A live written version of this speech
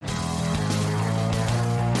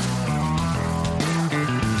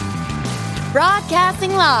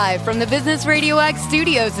Broadcasting live from the Business Radio X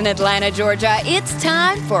studios in Atlanta, Georgia, it's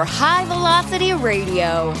time for High Velocity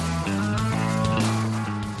Radio.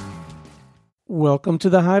 Welcome to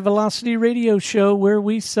the High Velocity Radio Show, where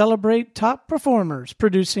we celebrate top performers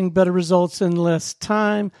producing better results in less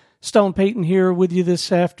time. Stone Payton here with you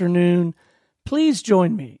this afternoon. Please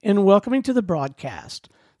join me in welcoming to the broadcast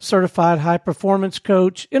certified high performance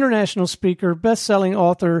coach, international speaker, best-selling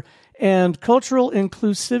author, and cultural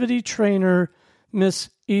inclusivity trainer, Miss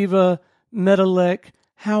Eva Medilek.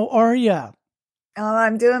 How are you? Oh,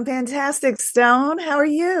 I'm doing fantastic, Stone. How are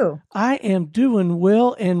you? I am doing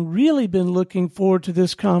well and really been looking forward to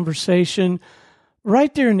this conversation.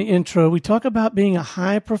 Right there in the intro, we talk about being a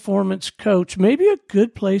high-performance coach. Maybe a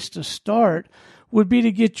good place to start would be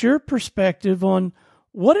to get your perspective on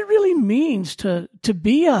what it really means to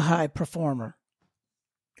be a high performer.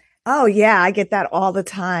 Oh, yeah, I get that all the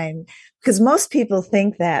time because most people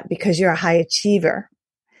think that because you're a high achiever,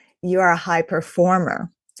 you are a high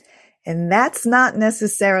performer. And that's not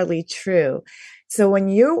necessarily true. So when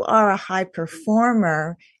you are a high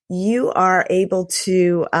performer, you are able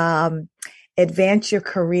to advance your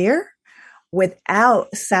career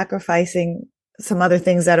without sacrificing some other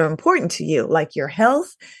things that are important to you, like your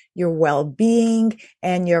health, your well-being,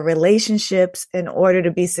 and your relationships in order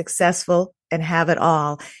to be successful and have it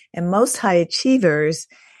all. And most high achievers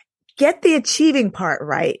get the achieving part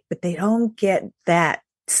right, but they don't get that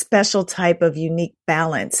special type of unique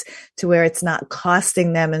balance to where it's not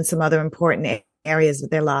costing them in some other important areas of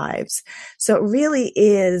their lives. So it really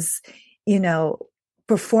is,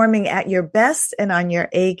 performing at your best and on your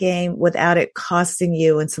A game without it costing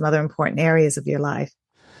you in some other important areas of your life.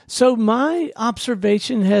 So my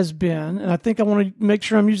observation has been, and I think I want to make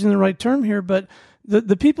sure I'm using the right term here, but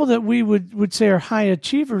the people that we would say are high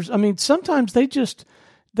achievers, I mean, sometimes they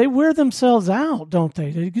wear themselves out, don't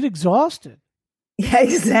they? They get exhausted. Yeah,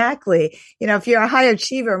 exactly. If you're a high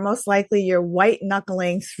achiever, most likely you're white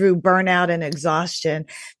knuckling through burnout and exhaustion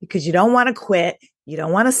because you don't want to quit. You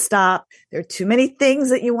don't want to stop. There are too many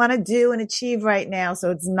things that you want to do and achieve right now.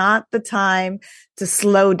 So it's not the time to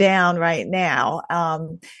slow down right now.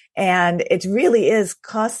 And it really is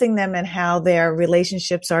costing them in how their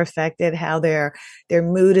relationships are affected, how their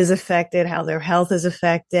mood is affected, how their health is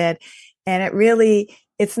affected. And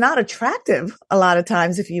it's not attractive a lot of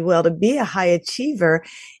times, if you will, to be a high achiever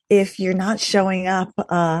if you're not showing up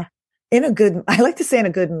I like to say in a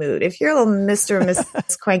good mood. If you're a little Mr. or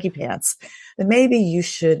Mrs. Cranky Pants, then maybe you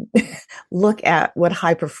should look at what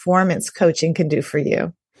high performance coaching can do for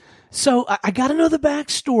you. So I got to know the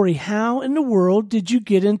backstory. How in the world did you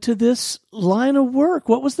get into this line of work?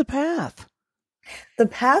 What was the path? The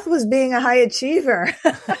path was being a high achiever.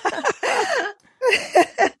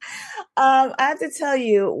 I have to tell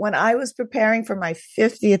you, when I was preparing for my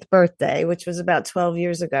 50th birthday, which was about 12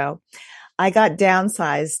 years ago, I got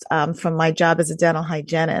downsized from my job as a dental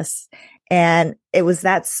hygienist. And it was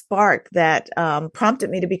that spark that prompted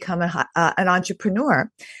me to become an entrepreneur.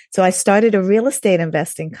 So I started a real estate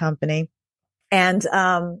investing company. And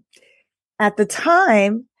at the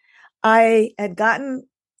time, I had gotten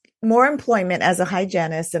more employment as a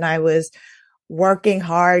hygienist, and I was working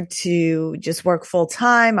hard to just work full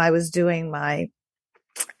time. I was doing my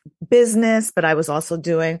business, but I was also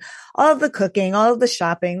doing all of the cooking, all of the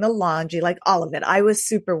shopping, the laundry, like all of it. I was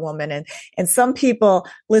Superwoman. And some people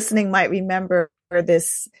listening might remember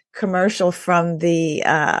this commercial from the,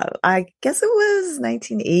 I guess it was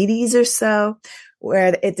 1980s or so,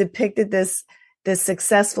 where it depicted this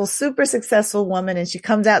successful, super successful woman. And she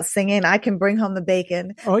comes out singing, "I can bring home the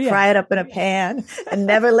bacon, fry it up in a pan, and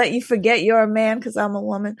never let you forget you're a man because I'm a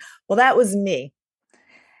woman." Well, that was me.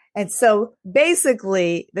 And so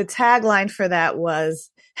basically the tagline for that was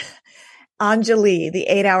Anjali, the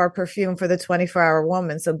 8-hour perfume for the 24-hour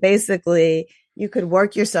woman. So basically you could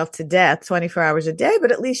work yourself to death 24 hours a day,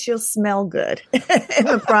 but at least you'll smell good in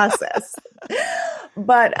the process.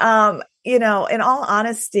 But, in all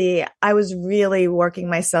honesty, I was really working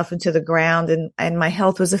myself into the ground and my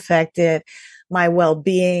health was affected, my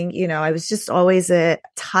well-being. I was just always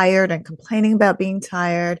tired and complaining about being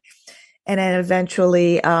tired. And then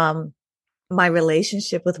eventually, my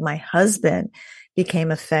relationship with my husband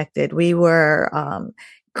became affected. We were,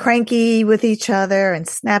 cranky with each other and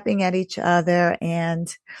snapping at each other. And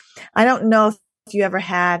I don't know if you ever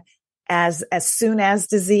had as soon as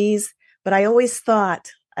disease, but I always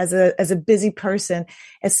thought as a busy person,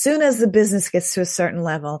 as soon as the business gets to a certain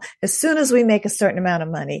level, as soon as we make a certain amount of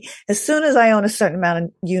money, as soon as I own a certain amount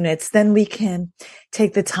of units, then we can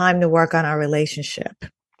take the time to work on our relationship.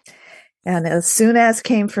 And as soon as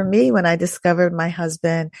came for me when I discovered my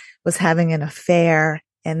husband was having an affair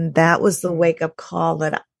And that was the wake up call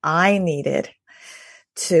that I needed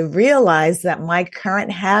to realize that my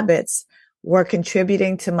current habits were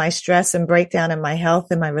contributing to my stress and breakdown in my health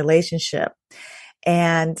and my relationship.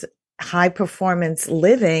 And high performance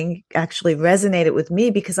living actually resonated with me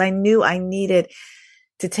because I knew I needed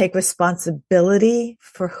to take responsibility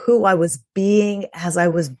for who I was being as I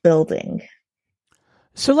was building.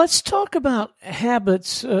 So let's talk about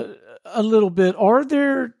habits a little bit. Are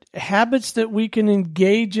there habits that we can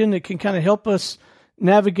engage in that can kind of help us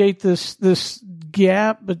navigate this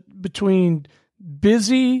gap between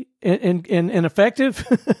busy and effective?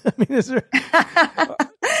 I mean, is there?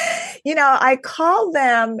 I call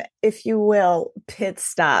them, if you will, pit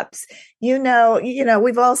stops.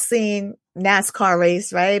 We've all seen NASCAR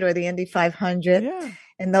race, right? Or the Indy 500. Yeah.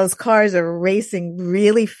 And those cars are racing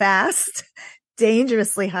really fast,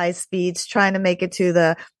 dangerously high speeds, trying to make it to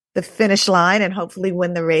the finish line and hopefully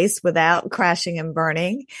win the race without crashing and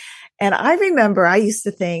burning. And I remember I used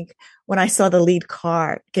to think when I saw the lead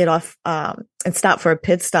car get off and stop for a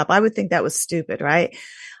pit stop, I would think that was stupid, right?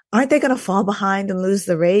 Aren't they going to fall behind and lose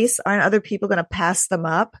the race? Aren't other people going to pass them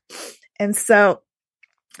up? And so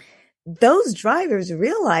those drivers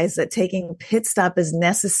realize that taking a pit stop is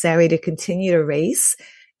necessary to continue to race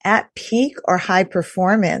at peak or high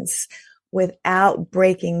performance without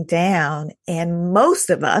breaking down. And most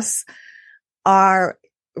of us are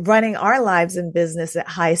running our lives in business at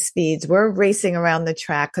high speeds. We're racing around the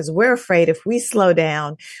track because we're afraid if we slow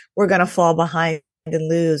down, we're going to fall behind and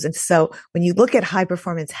lose. And so when you look at high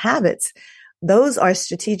performance habits, those are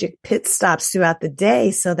strategic pit stops throughout the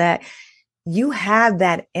day so that you have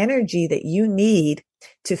that energy that you need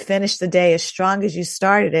to finish the day as strong as you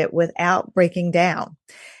started it without breaking down.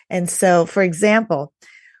 And so, for example,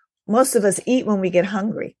 most of us eat when we get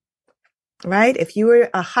hungry, right? If you were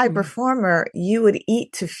a high performer, you would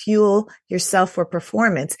eat to fuel yourself for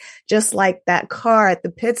performance, just like that car at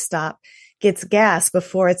the pit stop gets gas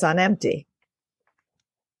before it's on empty.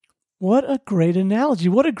 What a great analogy.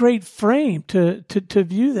 What a great frame to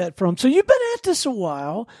view that from. So you've been at this a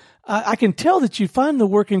while. I can tell that you find the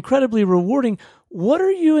work incredibly rewarding. What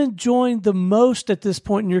are you enjoying the most at this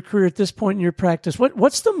point in your career, at this point in your practice?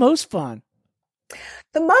 What's the most fun?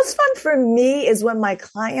 The most fun for me is when my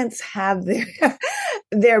clients have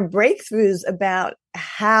their breakthroughs about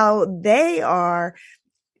how they are,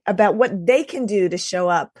 about what they can do to show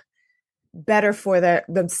up better for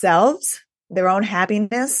themselves, their own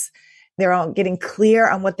happiness, their own getting clear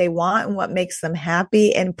on what they want and what makes them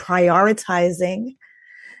happy, and prioritizing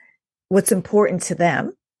what's important to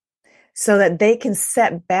them so that they can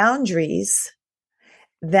set boundaries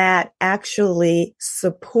that actually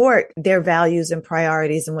support their values and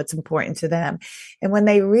priorities and what's important to them. And when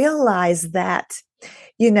they realize that,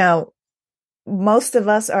 most of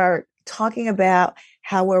us are talking about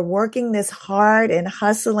how we're working this hard and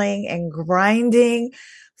hustling and grinding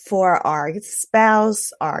for our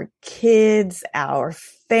spouse, our kids, our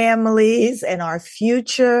families, and our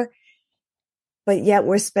future. But yet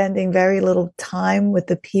we're spending very little time with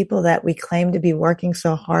the people that we claim to be working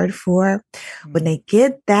so hard for. When they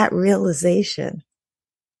get that realization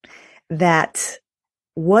that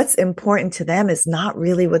what's important to them is not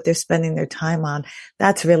really what they're spending their time on,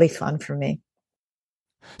 that's really fun for me.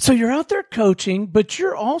 So you're out there coaching, but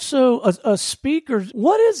you're also a speaker.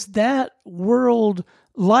 What is that world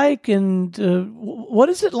like? And what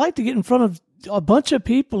is it like to get in front of a bunch of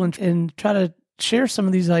people and try to share some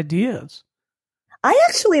of these ideas? I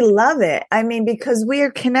actually love it. I mean, because we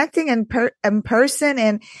are connecting in person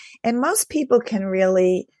and most people can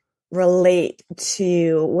really relate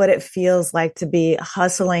to what it feels like to be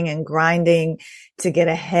hustling and grinding to get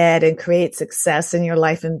ahead and create success in your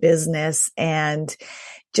life and business, and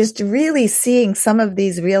just really seeing some of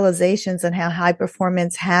these realizations and how high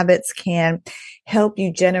performance habits can help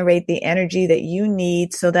you generate the energy that you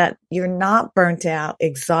need so that you're not burnt out,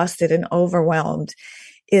 exhausted, and overwhelmed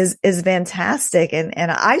is fantastic. And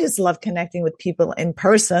I just love connecting with people in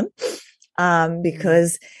person,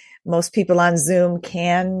 because most people on Zoom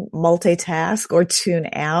can multitask or tune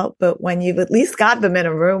out. But when you've at least got them in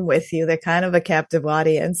a room with you, they're kind of a captive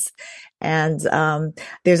audience. And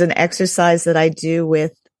there's an exercise that I do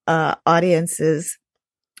with audiences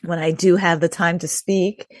when I do have the time to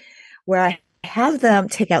speak, where I have them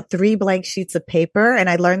take out 3 blank sheets of paper. And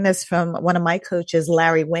I learned this from one of my coaches,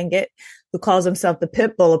 Larry Winget, who calls himself the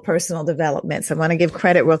pit bull of personal development. So I want to give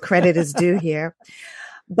credit where credit is due here.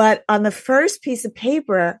 But on the first piece of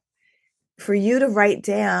paper, for you to write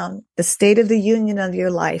down the state of the union of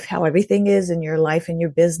your life, how everything is in your life and your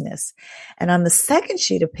business. And on the second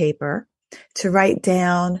sheet of paper, to write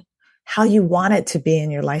down how you want it to be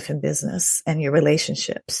in your life and business and your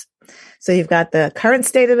relationships. So you've got the current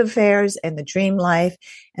state of affairs and the dream life.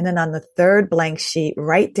 And then on the third blank sheet,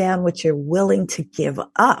 write down what you're willing to give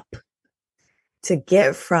up to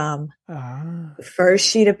get from the first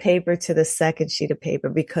sheet of paper to the second sheet of paper,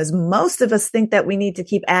 because most of us think that we need to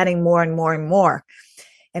keep adding more and more and more.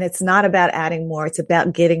 And it's not about adding more. It's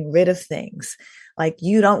about getting rid of things. Like,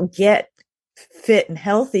 you don't get fit and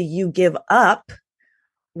healthy. You give up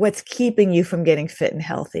what's keeping you from getting fit and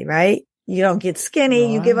healthy, right? You don't get skinny.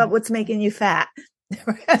 Right. You give up what's making you fat.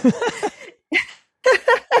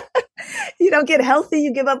 You don't get healthy.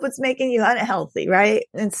 You give up what's making you unhealthy, right?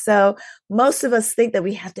 And so most of us think that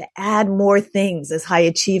we have to add more things as high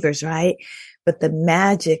achievers, right? But the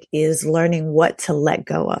magic is learning what to let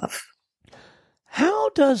go of. How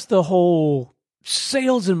does the whole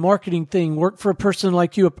sales and marketing thing work for a person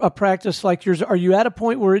like you, a practice like yours? Are you at a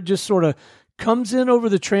point where it just sort of comes in over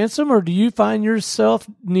the transom, or do you find yourself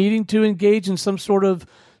needing to engage in some sort of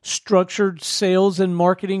structured sales and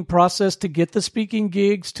marketing process to get the speaking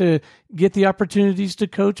gigs, to get the opportunities to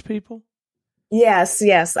coach people? Yes,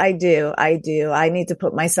 I do. I need to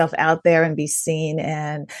put myself out there and be seen.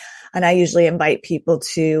 And I usually invite people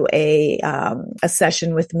to a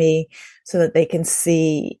session with me so that they can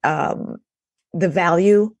see the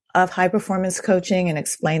value of high performance coaching and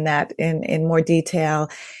explain that in more detail,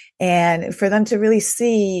 and for them to really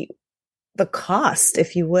see the cost,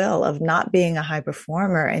 if you will, of not being a high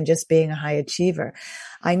performer and just being a high achiever.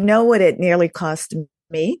 I know what it nearly cost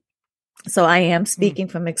me. So I am speaking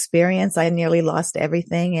from experience. I nearly lost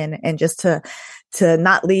everything. And just to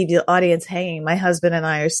not leave the audience hanging, my husband and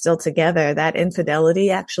I are still together. That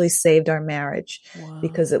infidelity actually saved our marriage. Wow.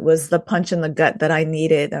 Because it was the punch in the gut that I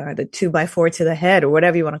needed, or the 2x4 to the head, or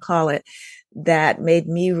whatever you want to call it, that made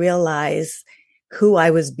me realize who I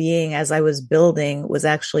was being as I was building was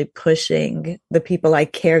actually pushing the people I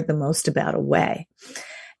cared the most about away.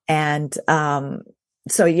 And,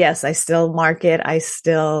 so yes, I still market, I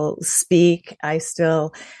still speak, I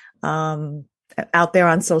still, out there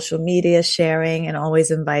on social media sharing and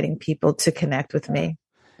always inviting people to connect with me.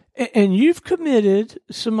 And you've committed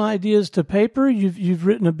some ideas to paper. You've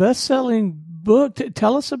written a best-selling book.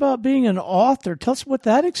 Tell us about being an author. Tell us what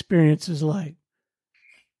that experience is like.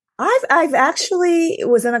 I've actually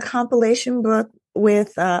was in a compilation book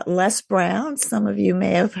with Les Brown. Some of you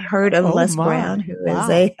may have heard of Les Brown, who is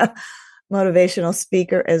a motivational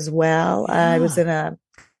speaker as well. Yeah. I was in a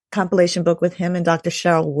compilation book with him and Dr.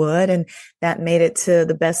 Cheryl Wood, and that made it to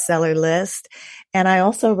the bestseller list. And I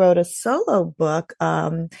also wrote a solo book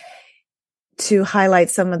to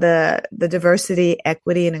highlight some of the diversity,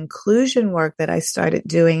 equity, and inclusion work that I started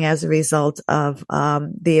doing as a result of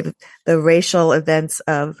the racial events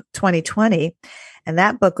of 2020. And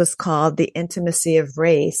that book was called The Intimacy of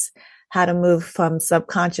Race: How to Move from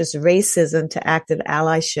Subconscious Racism to Active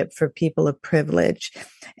Allyship for People of Privilege.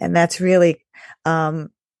 And that's really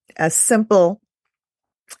a simple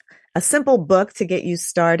book to get you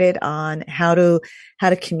started on how to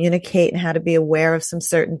communicate and how to be aware of some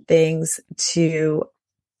certain things to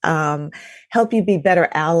help you be better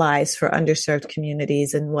allies for underserved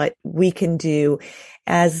communities, and what we can do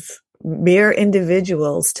as mere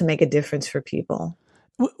individuals to make a difference for people.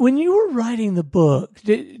 When you were writing the book,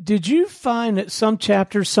 did you find that some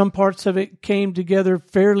chapters, some parts of it came together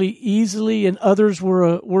fairly easily, and others were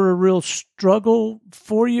a real struggle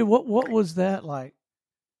for you? What was that like?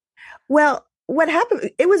 Well, what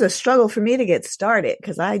happened, it was a struggle for me to get started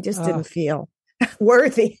because I just didn't feel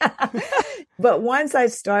worthy. But once I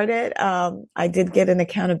started, I did get an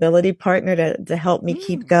accountability partner to help me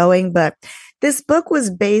keep going. But this book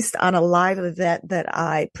was based on a live event that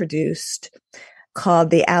I produced called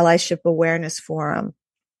the Allyship Awareness Forum.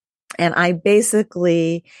 And I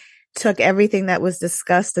basically took everything that was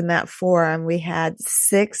discussed in that forum. We had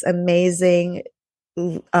 6 amazing,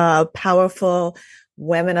 powerful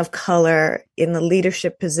women of color in the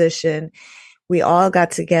leadership position. We all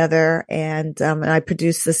got together and I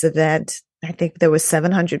produced this event. I think there was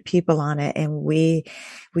 700 people on it, and we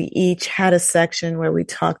each had a section where we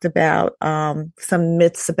talked about some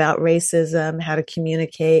myths about racism, how to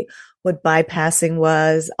communicate, what bypassing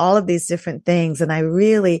was, all of these different things. And I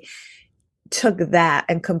really took that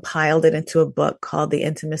and compiled it into a book called The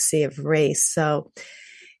Intimacy of Race. So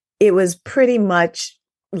it was pretty much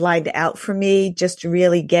lined out for me, just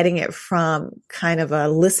really getting it from kind of a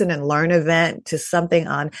listen and learn event to something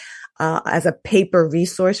on as a paper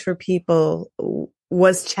resource for people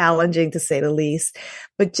was challenging, to say the least.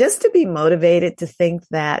 But just to be motivated to think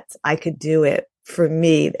that I could do it, for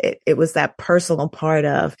me, it was that personal part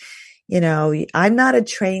of, I'm not a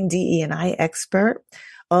trained DE&I expert.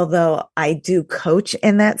 although I do coach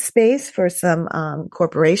in that space for some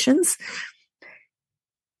corporations.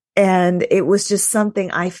 And it was just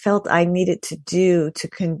something I felt I needed to do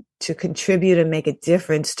to contribute and make a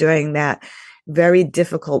difference during that very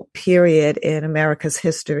difficult period in America's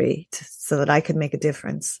history so that I could make a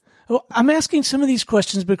difference. Well, I'm asking some of these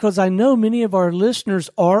questions because I know many of our listeners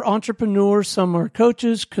are entrepreneurs. Some are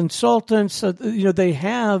coaches, consultants. They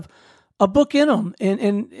have a book in them.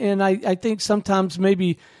 And I think sometimes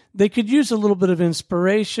maybe they could use a little bit of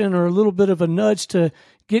inspiration or a little bit of a nudge to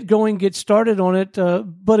get going, get started on it.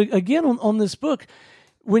 But again, on this book,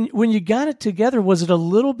 when you got it together, was it a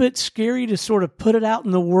little bit scary to sort of put it out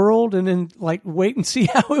in the world and then like wait and see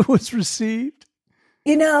how it was received?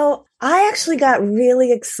 I actually got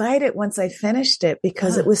really excited once I finished it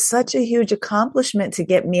because it was such a huge accomplishment to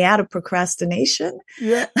get me out of procrastination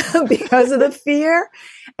because of the fear.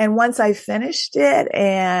 And once I finished it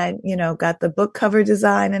and, got the book cover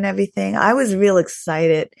design and everything, I was real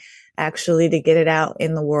excited actually to get it out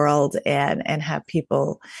in the world and have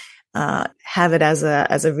people have it as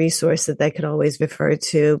a resource that they could always refer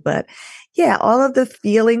to. But yeah, all of the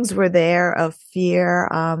feelings were there of fear.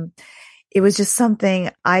 It was just something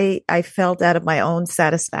I felt out of my own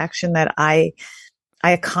satisfaction that I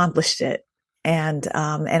accomplished it. And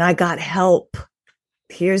I got help.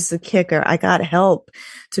 Here's the kicker. I got help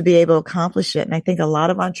to be able to accomplish it. And I think a lot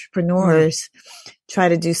of entrepreneurs try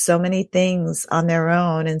to do so many things on their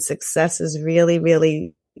own, and success is really,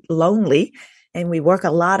 really lonely. And we work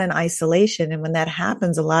a lot in isolation. And when that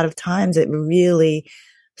happens, a lot of times it really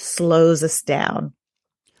slows us down.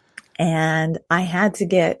 And I had to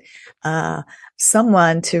get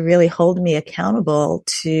someone to really hold me accountable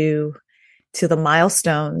to the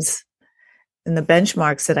milestones and the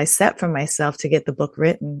benchmarks that I set for myself to get the book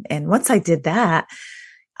written. And once I did that,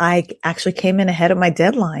 I actually came in ahead of my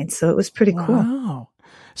deadline. So it was pretty cool. Wow.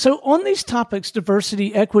 So on these topics,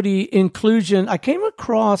 diversity, equity, inclusion, I came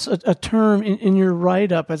across a term in your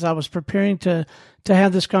write-up as I was preparing to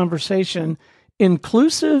have this conversation.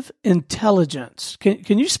 Inclusive intelligence.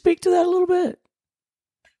 Can you speak to that a little bit?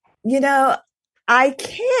 I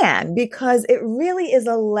can, because it really is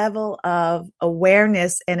a level of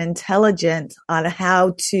awareness and intelligence on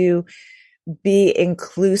how to be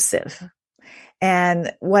inclusive.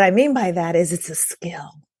 And what I mean by that is it's a skill.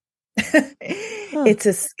 It's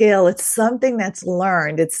a skill. It's something that's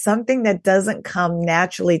learned. It's something that doesn't come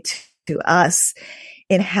naturally to us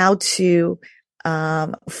in how to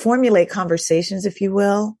formulate conversations, if you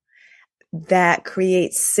will, that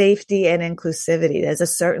create safety and inclusivity. There's a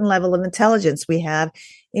certain level of intelligence. We have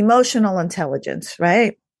emotional intelligence,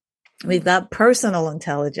 right? We've got personal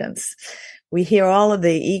intelligence. We hear all of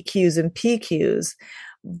the EQs and PQs,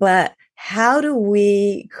 but how do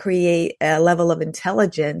we create a level of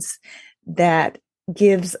intelligence that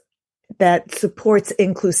supports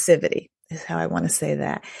inclusivity? Is how I want to say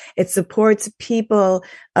that. It supports people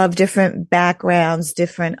of different backgrounds,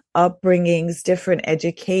 different upbringings, different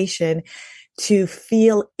education to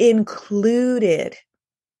feel included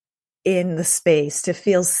in the space, to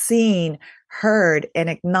feel seen, heard, and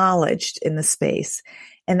acknowledged in the space.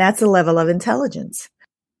 And that's a level of intelligence.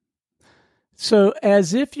 So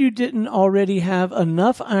as if you didn't already have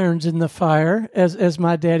enough irons in the fire, as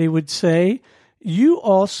my daddy would say, you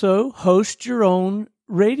also host your own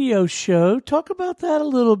radio show. Talk about that a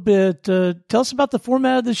little bit. Tell us about the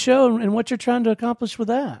format of the show and what you're trying to accomplish with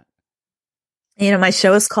that. My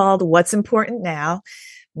show is called What's Important Now,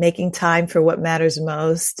 Making Time for What Matters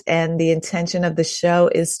Most. And the intention of the show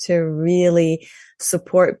is to really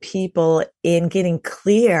support people in getting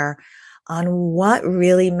clear on what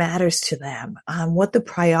really matters to them, on what the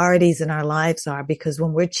priorities in our lives are. Because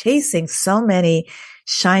when we're chasing so many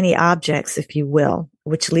shiny objects, if you will,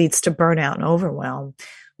 which leads to burnout and overwhelm,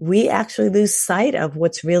 we actually lose sight of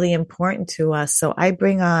what's really important to us. So I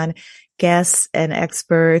bring on guests and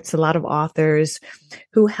experts, a lot of authors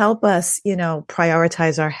who help us,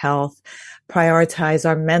 prioritize our health, prioritize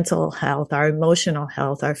our mental health, our emotional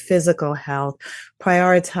health, our physical health,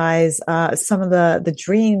 prioritize some of the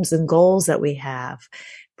dreams and goals that we have,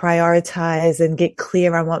 prioritize and get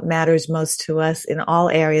clear on what matters most to us in all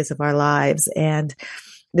areas of our lives. And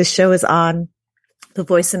the show is on the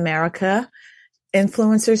Voice America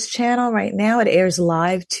Influencers channel right now. It airs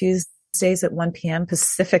live Tuesdays at 1 p.m.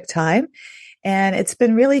 Pacific time. And it's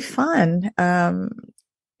been really fun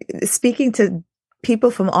speaking to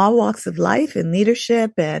people from all walks of life and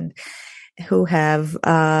leadership and who have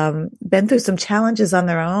been through some challenges on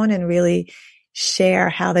their own and really share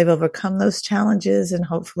how they've overcome those challenges, and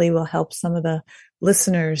hopefully will help some of the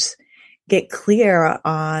listeners get clear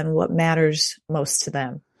on what matters most to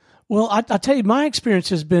them. Well, I tell you, my experience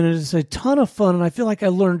has been it's a ton of fun, and I feel like I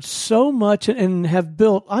learned so much and have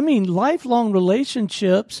built, lifelong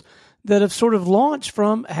relationships that have sort of launched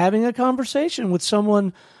from having a conversation with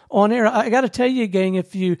someone on air. I got to tell you, gang,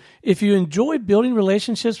 if you enjoy building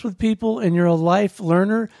relationships with people and you're a life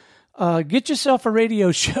learner, get yourself a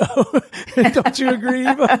radio show. Don't you agree,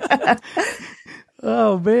 Eva?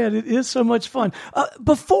 Oh, man, it is so much fun.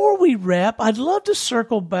 Before we wrap, I'd love to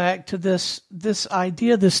circle back to this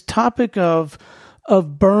idea, this topic of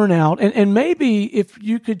burnout. And maybe if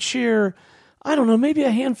you could share, I don't know, maybe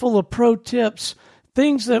a handful of pro tips,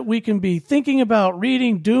 things that we can be thinking about,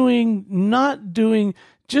 reading, doing, not doing,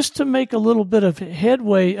 just to make a little bit of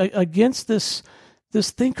headway against this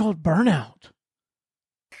thing called burnout.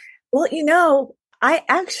 Well, I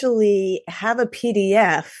actually have a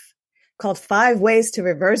PDF called 5 Ways to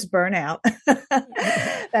Reverse Burnout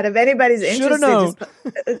that if anybody's interested,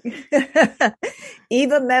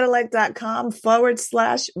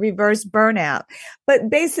 evamedilek.com/reverse burnout. But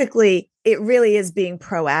basically, it really is being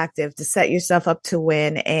proactive to set yourself up to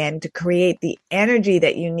win and to create the energy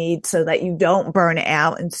that you need so that you don't burn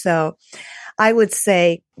out. And so I would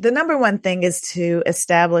say the number one thing is to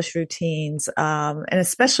establish routines, and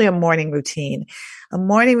especially a morning routine. A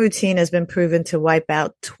morning routine has been proven to wipe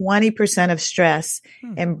out 20% of stress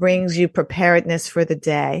and brings you preparedness for the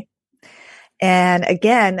day. And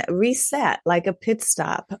again, reset like a pit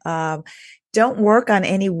stop. Don't work on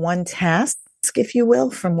any one task, if you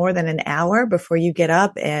will, for more than an hour before you get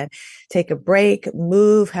up and take a break,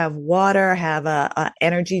 move, have water, have a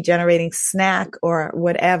energy generating snack or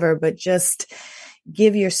whatever, but just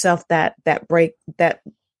give yourself that break,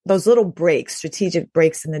 those little breaks, strategic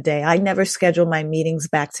breaks in the day. I never schedule my meetings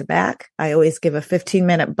back to back. I always give a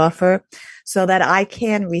 15-minute buffer so that I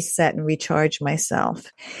can reset and recharge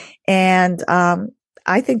myself. And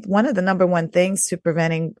I think one of the number one things to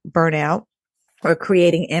preventing burnout or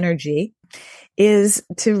creating energy is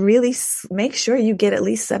to really make sure you get at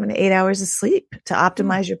least 7 to 8 hours of sleep to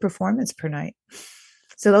optimize your performance per night.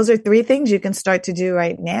 So those are 3 things you can start to do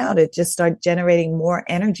right now to just start generating more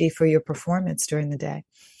energy for your performance during the day.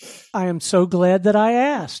 I am so glad that I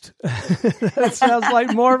asked. That sounds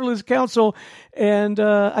like marvelous counsel. And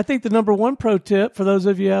I think the number one pro tip for those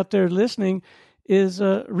of you out there listening is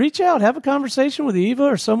reach out, have a conversation with Eva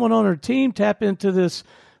or someone on her team, tap into this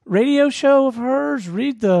radio show of hers,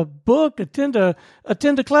 read the book, attend a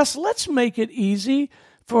class. Let's make it easy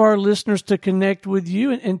for our listeners to connect with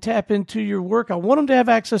you and tap into your work. I want them to have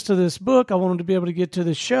access to this book. I want them to be able to get to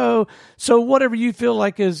the show. So whatever you feel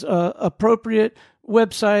like is appropriate,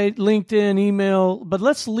 website, LinkedIn, email, but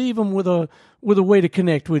let's leave them with a way to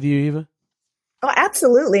connect with you, Eva. Oh,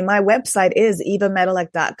 absolutely. My website is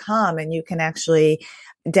evamedilek.com, and you can actually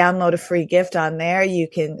download a free gift on there. You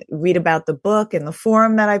can read about the book and the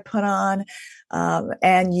forum that I put on.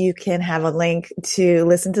 And you can have a link to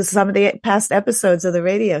listen to some of the past episodes of the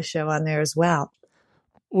radio show on there as well.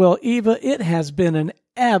 Well, Eva, it has been an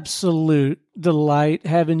absolute delight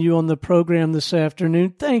having you on the program this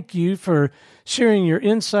afternoon. Thank you for sharing your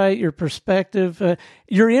insight, your perspective,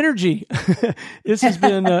 your energy. This has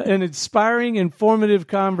been an inspiring, informative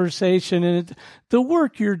conversation, and the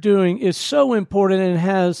work you're doing is so important and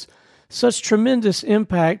has such tremendous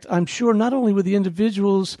impact, I'm sure, not only with the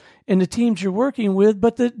individuals and the teams you're working with,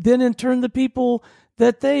 but then in turn the people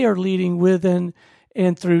that they are leading with and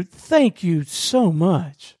through. Thank you so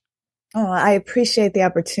much. Oh, I appreciate the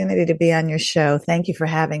opportunity to be on your show. Thank you for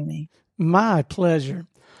having me. My pleasure.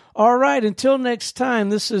 All right, until next time,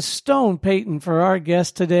 this is Stone Payton for our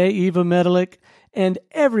guest today, Eva Medilek, and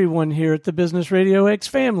everyone here at the Business Radio X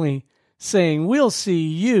family saying we'll see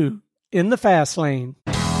you in the fast lane.